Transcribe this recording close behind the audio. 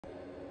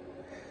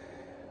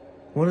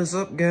What is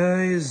up,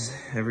 guys?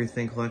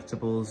 Everything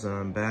Collectibles, and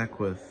I'm back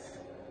with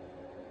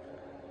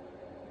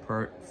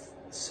part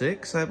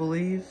 6, I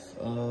believe,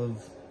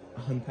 of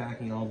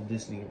unpacking all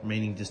the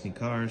remaining Disney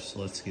cars.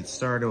 So let's get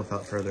started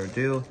without further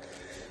ado.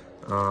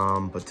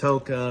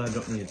 Batoka, I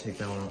don't need to take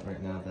that one out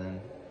right now then.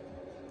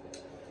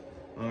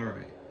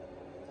 Alright,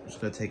 I'm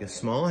just going to take a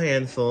small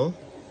handful,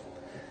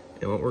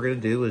 and what we're going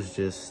to do is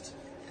just,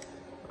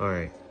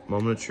 alright,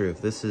 moment of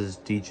truth. This is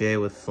DJ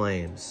with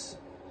Flames.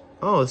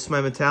 Oh, this is my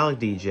metallic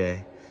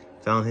DJ.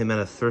 Found him at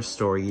a thrift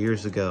store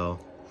years ago.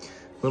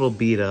 A little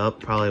beat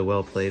up, probably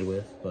well played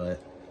with, but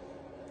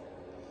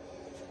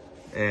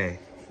hey,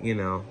 you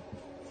know,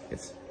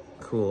 it's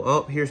cool.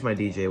 Oh, here's my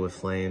DJ with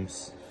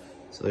Flames.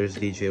 So there's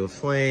DJ with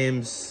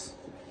Flames.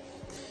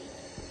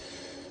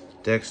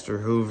 Dexter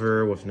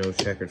Hoover with no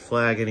checkered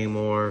flag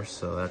anymore,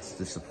 so that's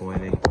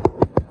disappointing.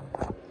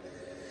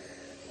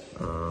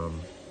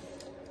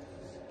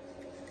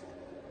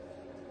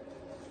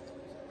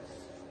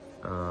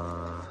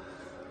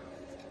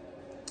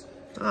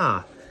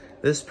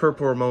 This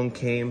Purple Ramon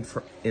came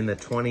in the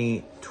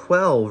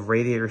 2012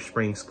 Radiator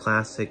Springs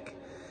Classic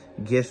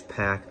gift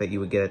pack that you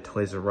would get at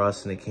Toys R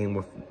Us, and it came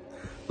with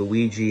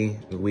Luigi,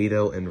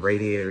 Guido, and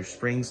Radiator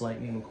Springs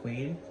Lightning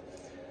McQueen.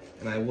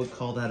 And I would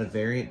call that a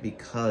variant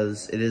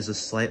because it is a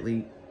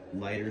slightly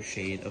lighter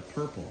shade of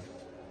purple.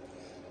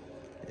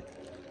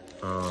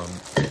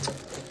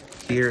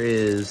 Here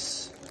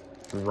is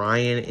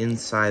Ryan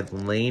inside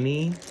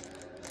Laney.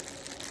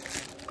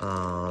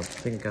 I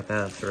think I got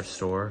that at the thrift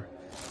store.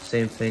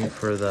 Same thing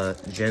for the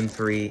Gen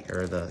 3,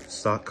 or the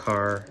stock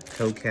car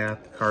toe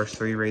cap, Cars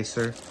 3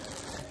 racer.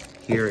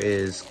 Here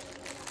is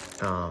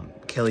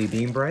Kelly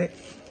Beambright.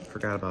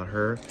 Forgot about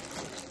her.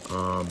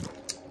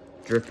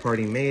 Drift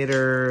Party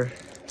Mater.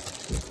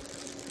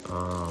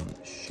 Road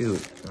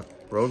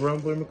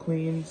Rumbler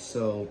McQueen.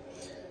 So,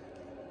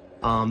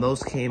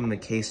 those came in the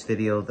case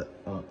video, the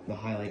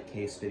highlight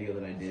case video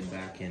that I did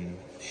back in,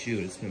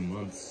 it's been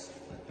months,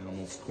 like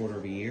almost a quarter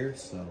of a year,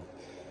 so.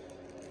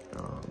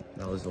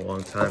 That was a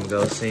long time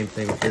ago. Same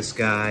thing with this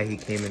guy. He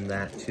came in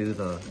that too,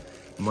 the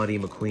Muddy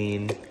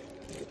McQueen.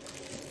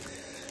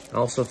 I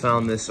also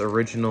found this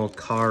original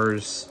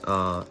Cars,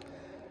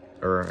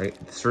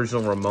 this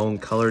original Ramon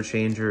color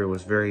changer. It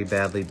was very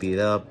badly beat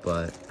up,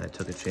 but I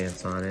took a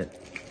chance on it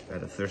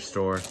at a thrift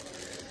store.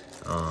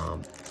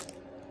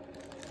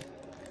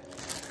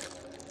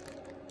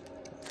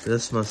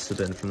 This must have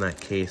been from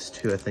that case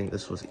too. I think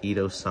this was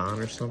Ito-san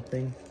or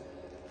something.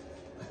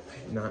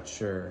 Not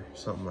sure,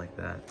 something like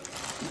that.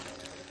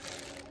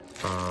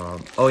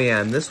 Oh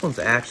yeah, and this one's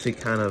actually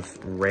kind of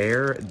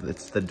rare.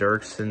 It's the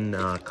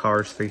Dirksen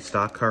Cars 3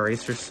 stock car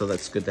racers, so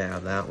that's good to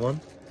have that one.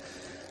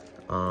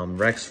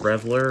 Rex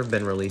Revler,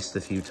 been released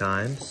a few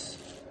times.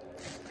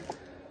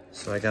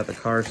 So I got the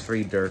Cars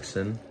 3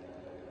 Dirksen.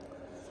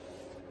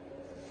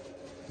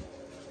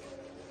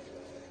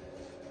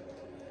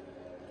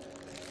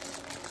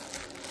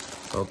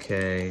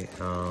 Okay,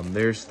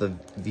 there's the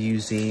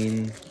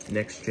Vuezine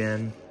Next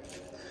Gen.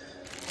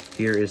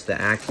 Here is the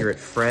Accurate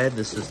Fred.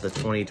 This is the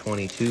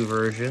 2022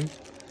 version.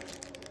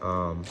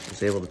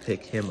 Was able to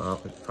pick him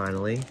up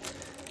finally.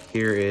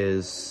 Here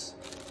is...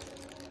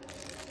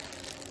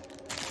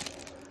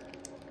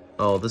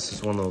 Oh, this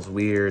is one of those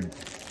weird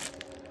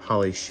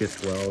Holly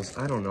Shiftwells.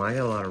 I don't know, I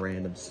got a lot of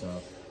random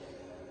stuff.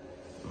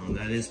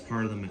 That is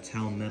part of the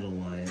Mattel Metal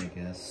line, I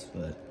guess,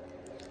 but...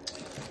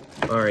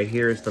 Alright,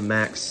 here's the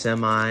Mac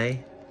Semi,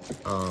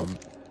 or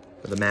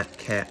the Mac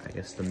Cat, I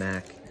guess the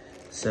Mac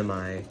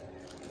Semi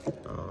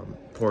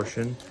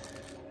portion.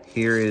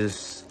 Here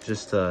is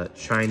just a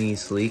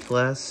Chinese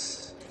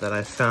Leakless that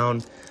I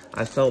found.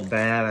 I felt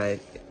bad, I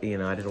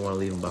didn't want to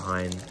leave him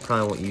behind.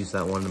 Probably won't use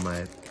that one in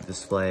my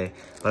display,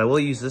 but I will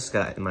use this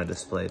guy in my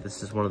display.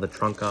 This is one of the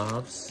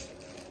Trunk-Offs.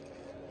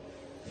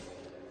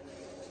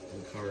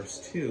 Cars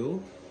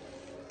 2.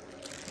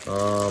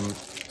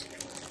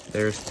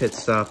 There's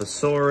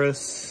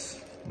Pitstoposaurus.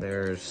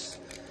 Theres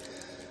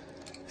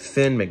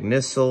Finn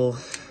McNissel.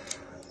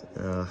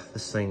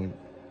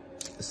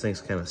 This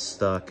thing's kind of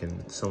stuck,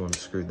 and someone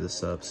screwed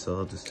this up, so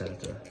I'll just have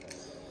to.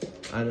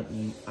 I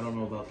don't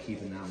know about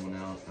keeping that one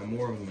out. I'm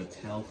more of a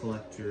Mattel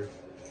collector,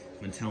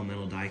 Mattel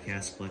metal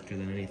diecast collector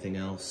than anything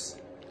else.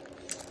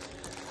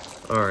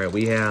 All right,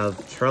 we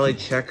have Charlie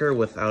Checker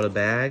without a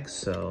bag,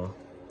 so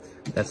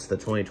that's the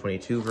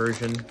 2022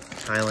 version,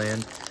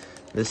 Thailand.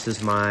 This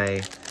is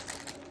my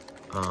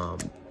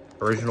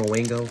original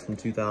Wingo from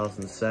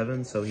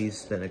 2007, so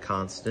he's been a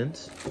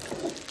constant.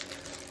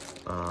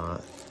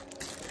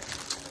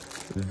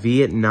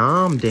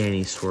 Vietnam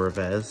Danny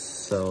Suarez,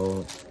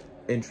 so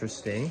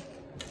interesting.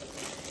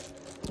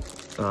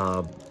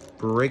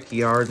 Brick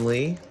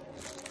Yardley,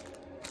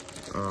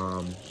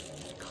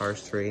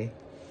 Cars 3,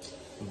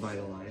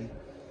 Vitaline.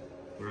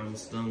 We're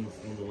almost done with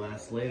one of the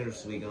last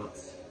laters we got.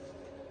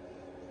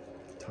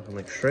 Talking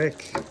like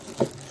Shriek.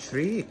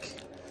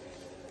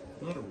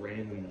 A lot of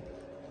random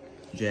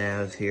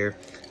jazz here.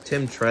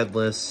 Tim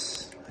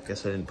Treadless, I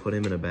guess I didn't put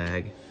him in a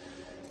bag.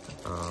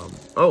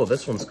 Oh,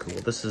 this one's cool.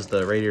 This is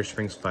the Radiator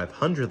Springs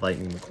 500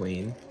 Lightning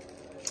McQueen.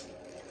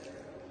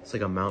 It's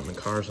like a mountain of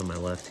cars on my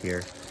left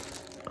here.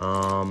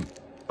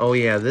 Oh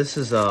yeah, this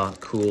is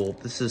cool.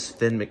 This is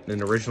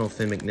an original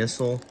Finn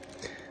McNissel.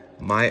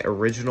 My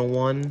original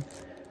one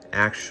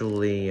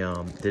actually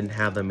didn't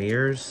have the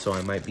mirrors, so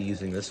I might be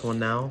using this one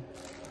now.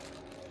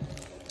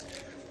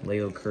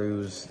 Leo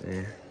Cruz,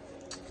 the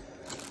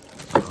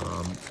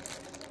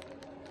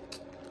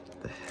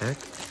heck?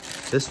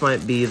 This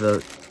might be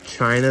the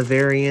China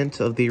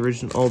variant of the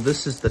original. Oh,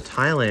 this is the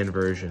Thailand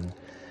version.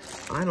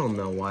 I don't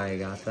know why I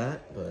got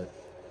that, but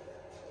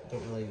I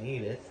don't really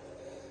need it.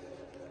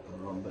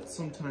 But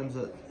sometimes,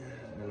 I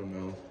don't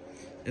know.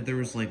 If there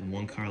was like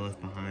one car left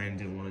behind,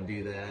 didn't want to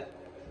do that.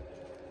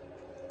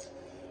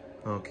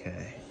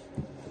 Okay.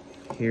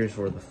 Here's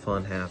where the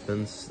fun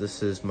happens.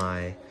 This is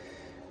my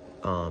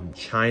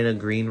China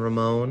green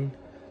Ramon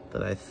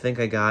that I think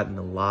I got in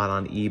a lot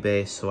on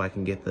eBay so I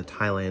can get the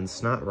Thailand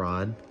snot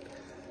rod.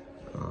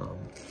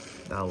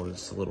 That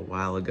was a little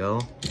while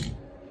ago.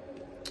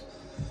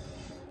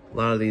 A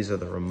lot of these are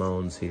the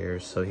Ramones here.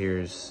 So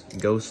here's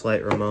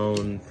Ghostlight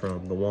Ramon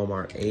from the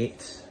Walmart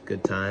 8.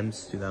 Good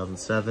times,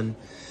 2007.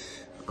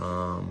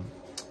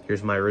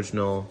 Here's my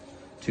original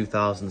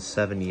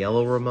 2007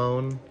 Yellow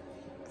Ramon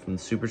from the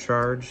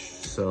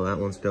Supercharged. So that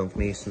one's been with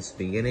me since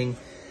the beginning.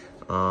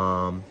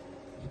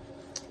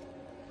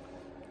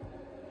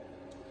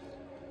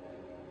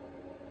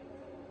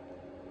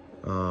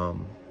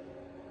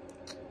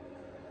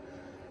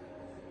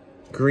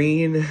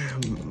 Green, I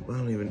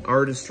don't even,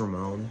 Artist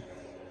Ramon.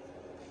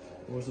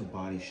 What was a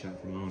Body Shop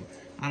Ramon?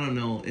 I don't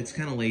know. It's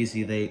kind of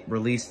lazy. They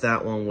released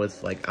that one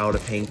with, like, out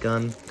of paint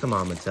gun. Come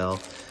on,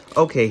 Mattel.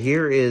 Okay,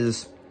 here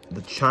is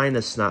the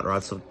China snot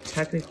rod. So,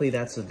 technically,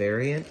 that's a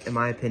variant, in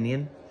my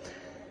opinion.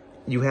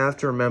 You have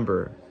to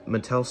remember,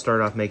 Mattel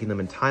started off making them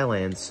in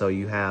Thailand. So,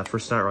 you have, for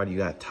snot rod, you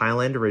got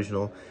Thailand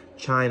original,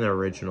 China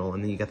original,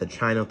 and then you got the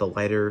China with the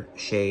lighter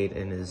shade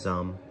in his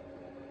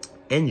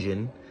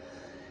engine.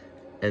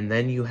 And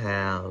then you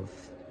have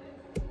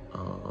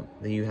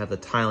the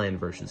Thailand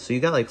version. So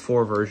you got like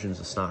 4 versions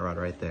of snot rod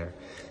right there.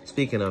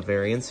 Speaking of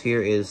variants,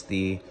 here is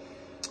the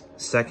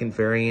second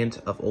variant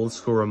of Old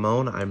School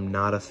Ramon. I'm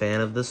not a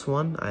fan of this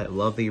one. I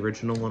love the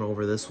original one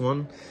over this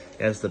one.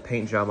 It has the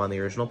paint job on the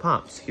original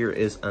Pops. Here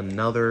is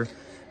another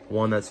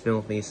one that's been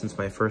with me since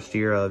my first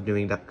year of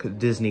doing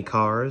Disney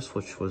cars,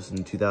 which was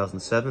in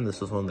 2007.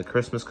 This was one of the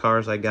Christmas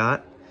cars I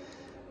got.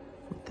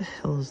 What the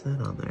hell is that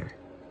on there?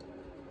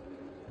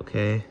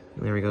 Okay,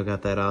 there we go,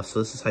 got that off. So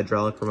this is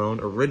Hydraulic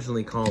Ramon,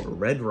 originally called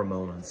Red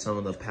Ramon on some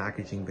of the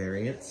packaging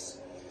variants.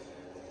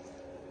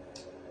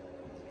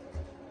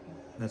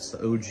 That's the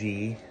OG,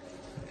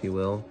 if you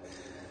will.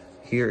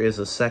 Here is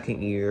a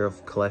second year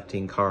of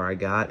collecting car I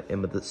got.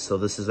 So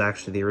this is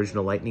actually the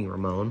original Lightning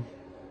Ramon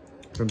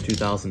from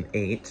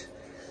 2008.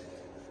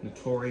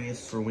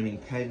 Notorious for winning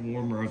Peg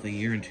Warmer of the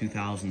Year in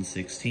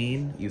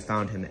 2016. You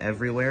found him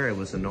everywhere, it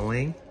was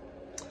annoying.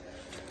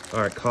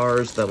 Alright,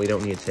 cars that we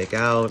don't need to take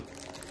out.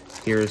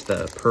 Here's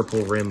the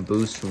Purple Rim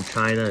Boost from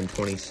China in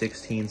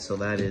 2016, so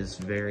that is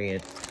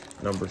variant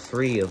number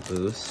 3 of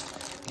Boost.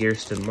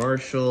 Gearston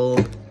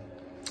Marshall,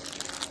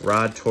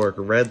 Rod Torque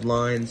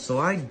Redline. So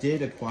I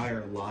did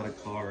acquire a lot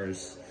of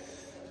cars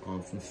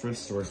from thrift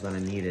stores that I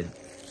needed.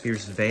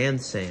 Here's Van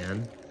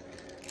San.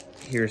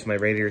 Here's my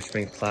Radiator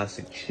Springs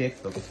Classic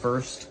Chick, the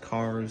first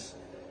cars,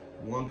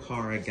 one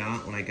car I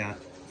got when I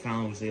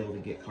finally was able to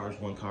get Cars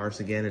 1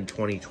 cars again in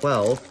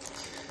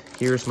 2012.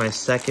 Here's my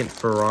second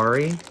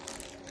Ferrari.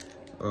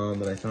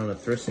 That I found at a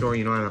thrift store.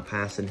 You know I'm not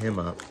passing him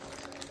up.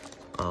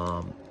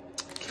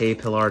 K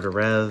Pilar de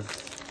Rev,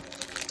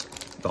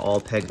 the all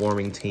peg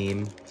warming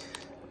team,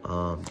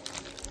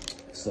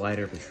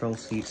 Slider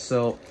Petrolski.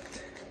 So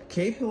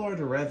K Pilar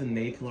de Rev and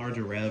May Pilar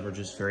de Rev are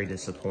just very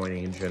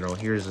disappointing in general.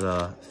 Here's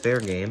a Fair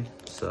Game.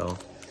 So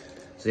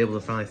I was able to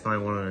finally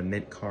find one on a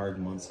mint card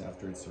months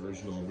after its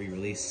original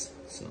re-release.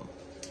 So,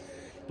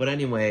 but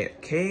anyway,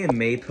 K and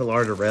May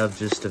Pilar de Rev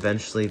just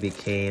eventually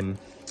became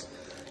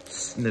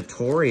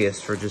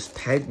notorious for just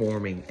peg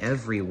warming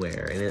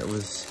everywhere, and it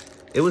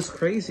was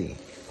crazy.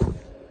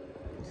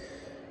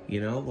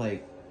 You know,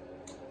 like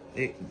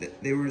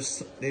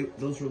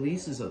those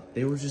releases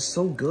they were just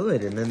so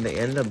good, and then they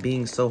end up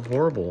being so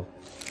horrible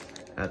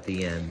at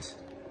the end.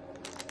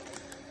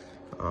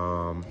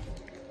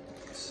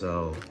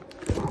 So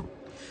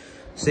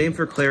same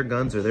for Claire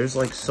Gunzer. There's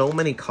like so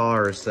many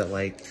cars that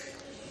like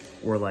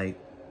were like,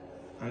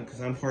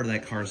 because I'm part of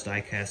that Cars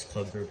Diecast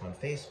club group on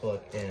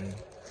Facebook, and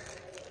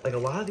like a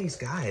lot of these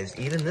guys,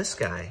 even this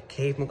guy,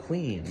 Cave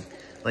McQueen,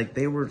 like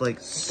they were like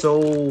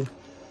so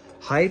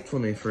hyped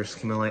when they first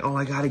came out, like, oh,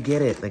 I gotta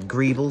get it, like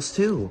Greebles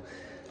too.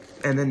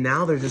 And then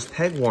now they're just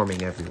peg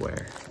warming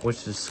everywhere,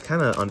 which is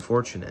kind of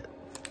unfortunate.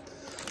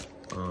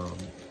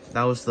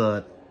 That was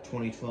the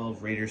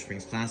 2012 Radiator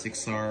Springs Classic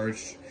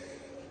Sarge.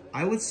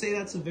 I would say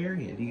that's a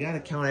variant. You gotta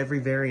count every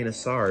variant of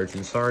Sarge,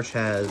 and Sarge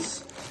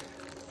has,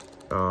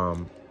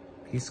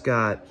 he's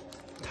got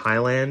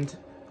Thailand,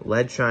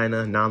 Lead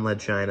China, non-lead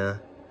China,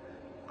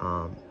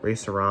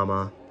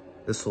 Racerama.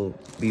 This will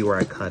be where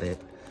I cut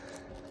it.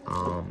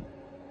 And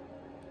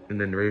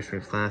then the Radiator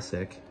Springs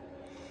Classic.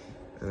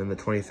 And then the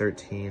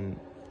 2013.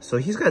 So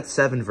he's got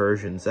 7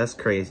 versions. That's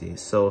crazy.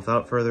 So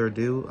without further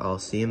ado, I'll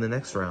see you in the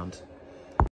next round.